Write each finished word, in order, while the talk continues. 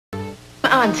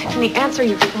on, Tiffany. Answer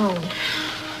your phone.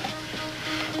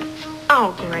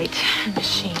 Oh, great.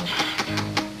 Machine.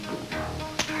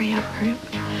 Hurry up, hurry up.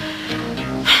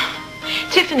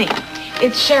 Tiffany,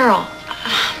 it's Cheryl.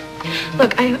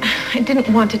 Look, I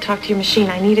didn't want to talk to your machine.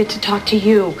 I needed to talk to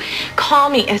you. Call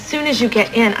me as soon as you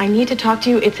get in. I need to talk to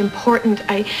you. It's important.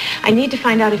 I need to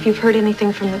find out if you've heard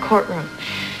anything from the courtroom.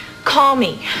 Call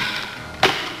me.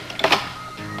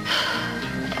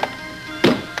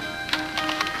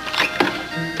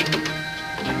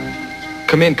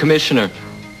 Come in, Commissioner.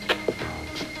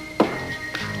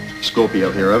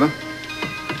 Scorpio here, over.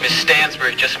 Miss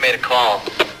Stansbury just made a call.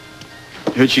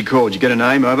 Who'd she call? Did you get a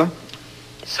name, over?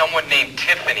 Someone named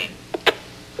Tiffany.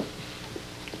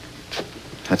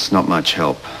 That's not much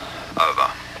help.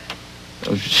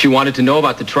 Over. She wanted to know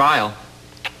about the trial.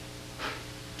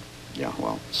 Yeah,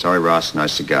 well, sorry, Ross, no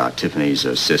cigar. Tiffany's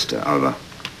her sister, over.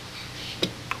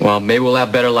 Well, maybe we'll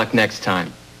have better luck next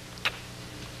time.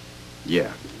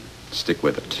 Yeah, stick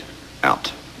with it.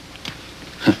 Out.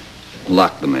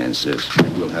 Luck, the man says.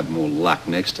 Maybe we'll have more luck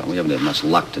next time. We haven't had much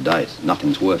luck to date.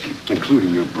 Nothing's working.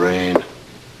 Including your brain.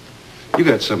 You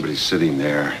got somebody sitting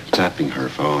there tapping her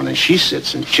phone, and she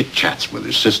sits and chit-chats with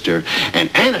her sister, and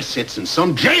Anna sits in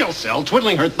some jail cell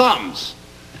twiddling her thumbs.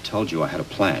 I told you I had a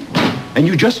plan. And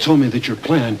you just told me that your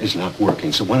plan is not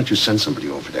working, so why don't you send somebody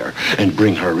over there and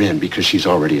bring her in, because she's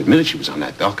already admitted she was on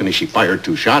that balcony. She fired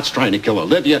 2 shots trying to kill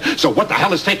Olivia, so what the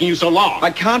hell is taking you so long?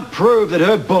 I can't prove that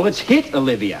her bullets hit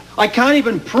Olivia. I can't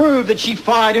even prove that she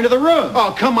fired into the room.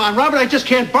 Oh, come on, Robert, I just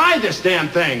can't buy this damn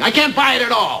thing. I can't buy it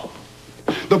at all.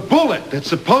 The bullet that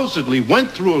supposedly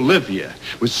went through Olivia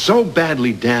was so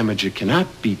badly damaged it cannot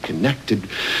be connected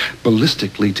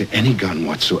ballistically to any gun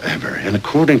whatsoever. And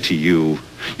according to you,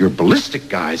 your ballistic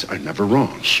guys are never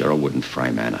wrong. Cheryl wouldn't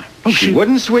frame Anna. Oh, she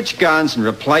wouldn't switch guns and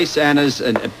replace Anna's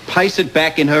and place it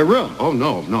back in her room. Oh,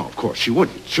 no, of course, she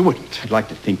wouldn't. She wouldn't. I'd like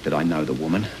to think that I know the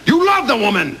woman. You love the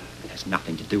woman! It has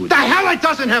nothing to do with... The hell it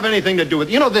doesn't have anything to do with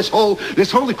it. You know, this whole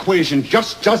equation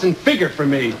just doesn't figure for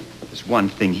me. There's one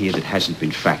thing here that hasn't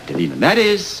been factored in, and that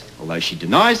is, although she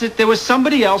denies it, there was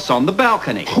somebody else on the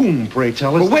balcony. Whom, pray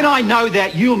tell us? Well, when I know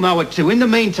that, you'll know it too. In the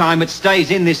meantime, it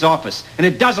stays in this office, and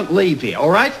it doesn't leave here, all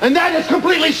right? And that is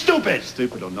completely stupid!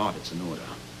 Stupid or not, it's an order.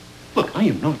 Look, I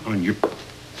am not on your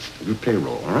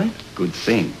payroll, all right? Good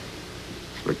thing.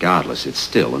 Regardless, it's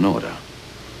still an order.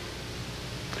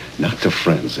 Not to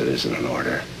friends, it isn't an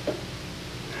order.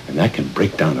 And that can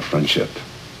break down a friendship.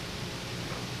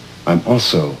 I'm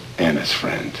also Anna's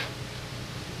friend.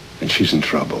 And she's in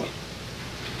trouble.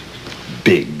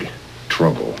 Big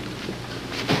trouble.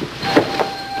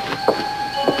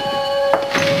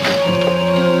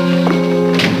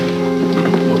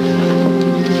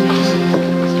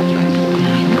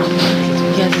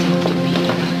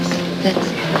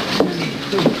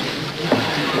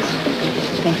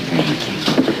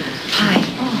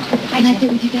 Can I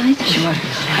sit with you guys? Sure.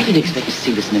 I didn't expect to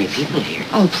see this many people here.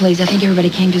 Oh, please. I think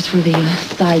everybody came just for the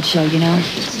sideshow, you know?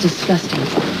 It's disgusting.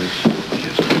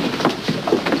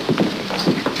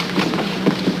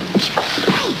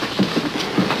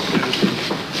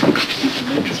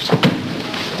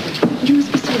 You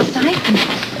must be so excited.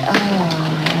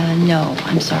 No.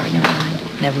 I'm sorry. Never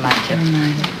mind. Never mind, Tiff. Never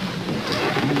mind.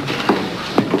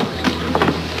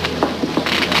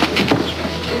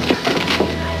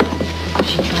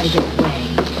 She tried to get away.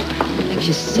 I think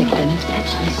she's sick, then. It's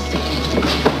actually sick.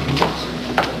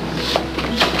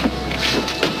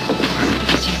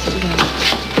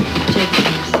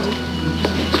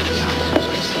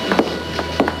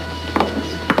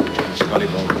 Scotty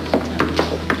Baldwin.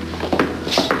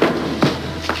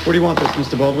 Where do you want this,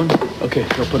 Mr. Baldwin? Okay,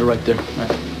 I'll put it right there.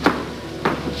 Right.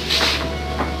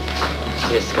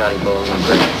 Here's Scotty Baldwin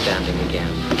grandstanding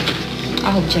again.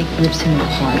 I hope Jake rips him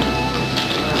apart.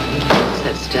 What's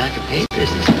that stack of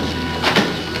papers?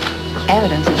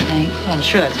 Evidence, I think. Well, I'm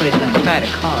sure that's what he's going to try to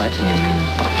call it.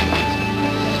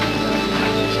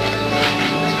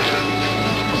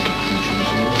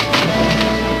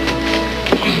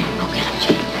 Go get him,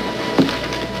 Jake.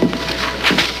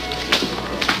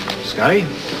 Scotty?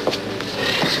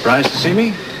 Surprised to see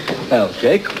me? Well,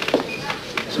 Jake,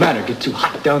 what's the matter? Get too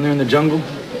hot down there in the jungle?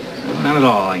 Not at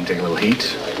all. I can take a little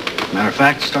heat. Matter of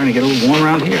fact, it's starting to get a little warm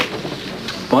around here.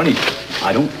 Funny,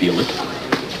 I don't feel it.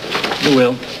 You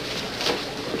will.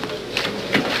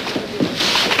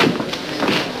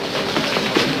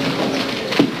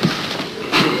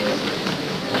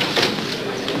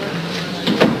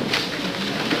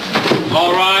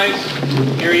 All rise.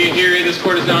 Hear ye, hear ye. This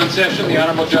court is now in session. The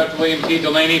Honorable Judge William T.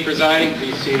 Delaney presiding.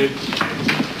 Please seated.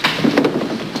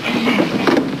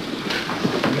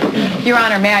 Your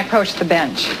Honor, may I approach the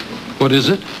bench? What is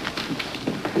it?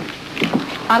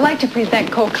 I'd like to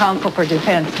present co-counsel for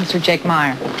defense, Mr. Jake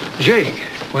Meyer. Jake,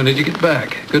 when did you get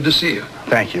back? Good to see you.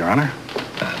 Thank you, Your Honor.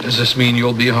 Does this mean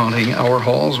you'll be haunting our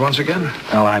halls once again?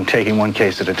 Well, I'm taking one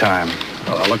case at a time.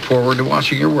 Well, I look forward to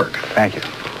watching your work. Thank you.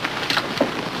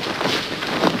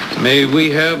 May we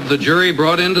have the jury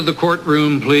brought into the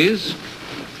courtroom, please?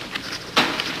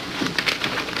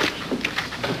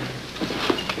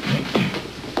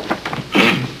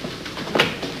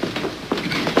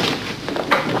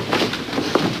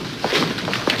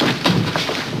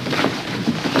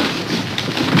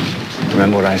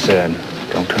 Remember what I said.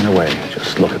 Don't turn away.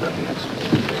 Just look at them.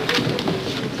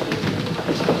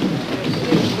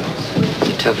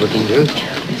 Tough-looking dude.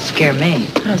 Scare me.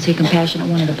 I don't see compassionate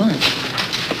one of the bunch.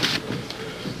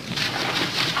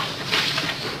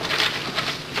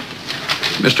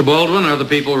 Mr. Baldwin, are the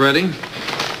people ready?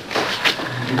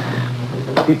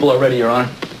 People are ready, Your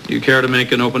Honor. Do you care to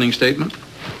make an opening statement?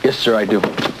 Yes, sir, I do.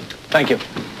 Thank you.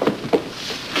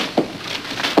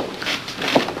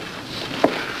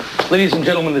 Ladies and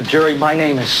gentlemen of the jury, my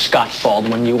name is Scott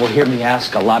Baldwin. You will hear me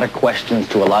ask a lot of questions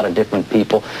to a lot of different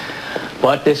people,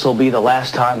 but this will be the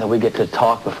last time that we get to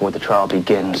talk before the trial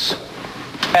begins.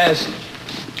 As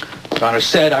Your Honor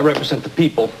said, I represent the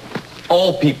people,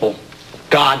 all people,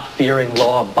 God-fearing,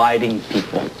 law-abiding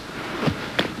people.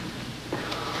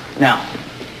 Now,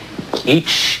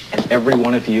 each and every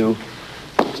one of you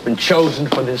has been chosen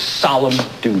for this solemn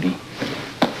duty.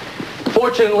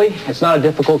 Fortunately, it's not a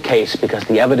difficult case because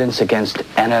the evidence against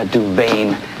Anna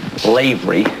Duvain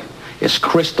Lavery is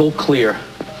crystal clear.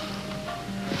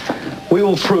 We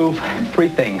will prove three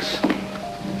things.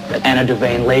 That Anna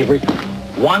Duvain Lavery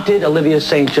wanted Olivia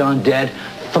St. John dead,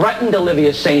 threatened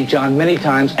Olivia St. John many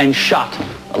times, and shot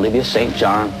Olivia St.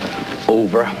 John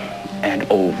over and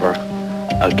over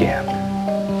again.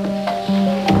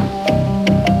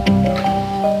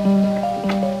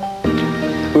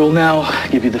 We will now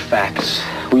give you the facts.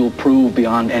 We will prove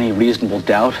beyond any reasonable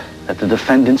doubt that the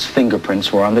defendant's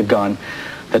fingerprints were on the gun,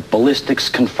 that ballistics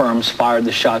confirms fired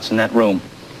the shots in that room.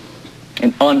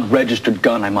 An unregistered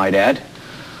gun, I might add.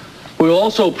 We will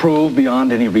also prove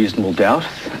beyond any reasonable doubt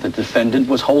that the defendant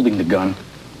was holding the gun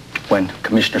when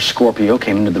Commissioner Scorpio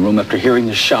came into the room after hearing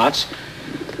the shots.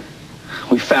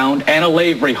 We found Anna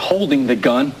Lavery holding the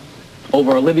gun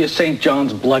over Olivia St.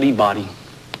 John's bloody body.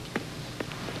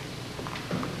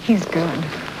 He's good.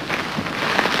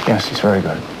 Yes, he's very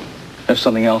good. There's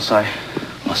something else I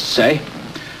must say.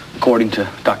 According to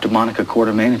Dr. Monica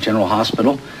Quartermain at General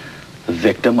Hospital, the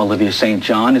victim, Olivia St.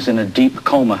 John, is in a deep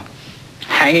coma,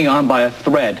 hanging on by a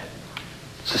thread,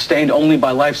 sustained only by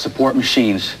life support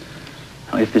machines.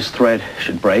 Now, if this thread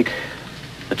should break,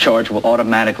 the charge will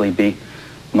automatically be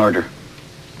murder.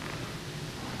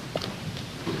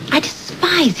 I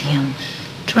despise him.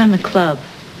 Join the club.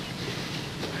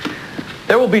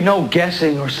 There will be no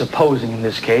guessing or supposing in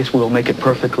this case. We will make it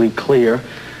perfectly clear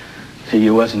to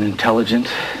you as an intelligent,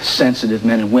 sensitive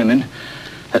men and women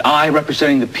that I,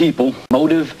 representing the people,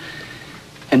 motive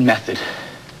and method.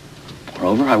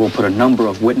 Moreover, I will put a number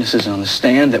of witnesses on the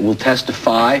stand that will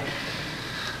testify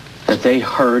that they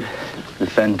heard the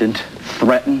defendant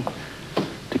threaten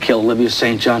to kill Olivia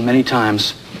St. John many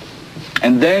times.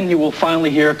 And then you will finally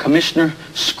hear Commissioner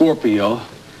Scorpio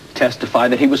testify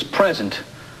that he was present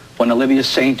when Olivia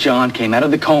St. John came out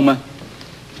of the coma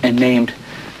and named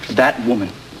that woman,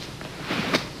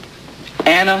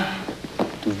 Anna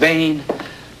Duvain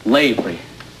Lavery,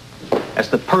 as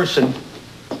the person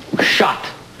who shot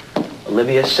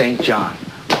Olivia St. John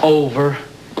over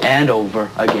and over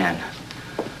again.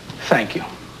 Thank you.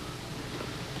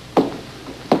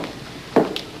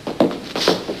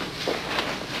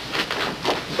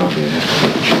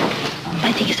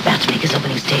 I think he's about to make his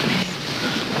opening statement.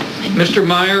 Mr.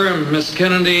 Meyer and Miss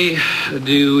Kennedy,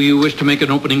 do you wish to make an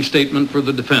opening statement for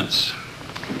the defense?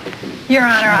 Your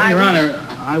Honor, Your Honor,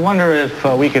 I wonder if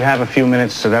we could have a few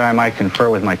minutes so that I might confer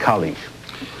with my colleague.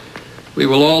 We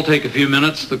will all take a few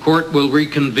minutes. The court will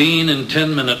reconvene in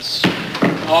 10 minutes.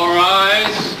 All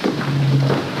rise.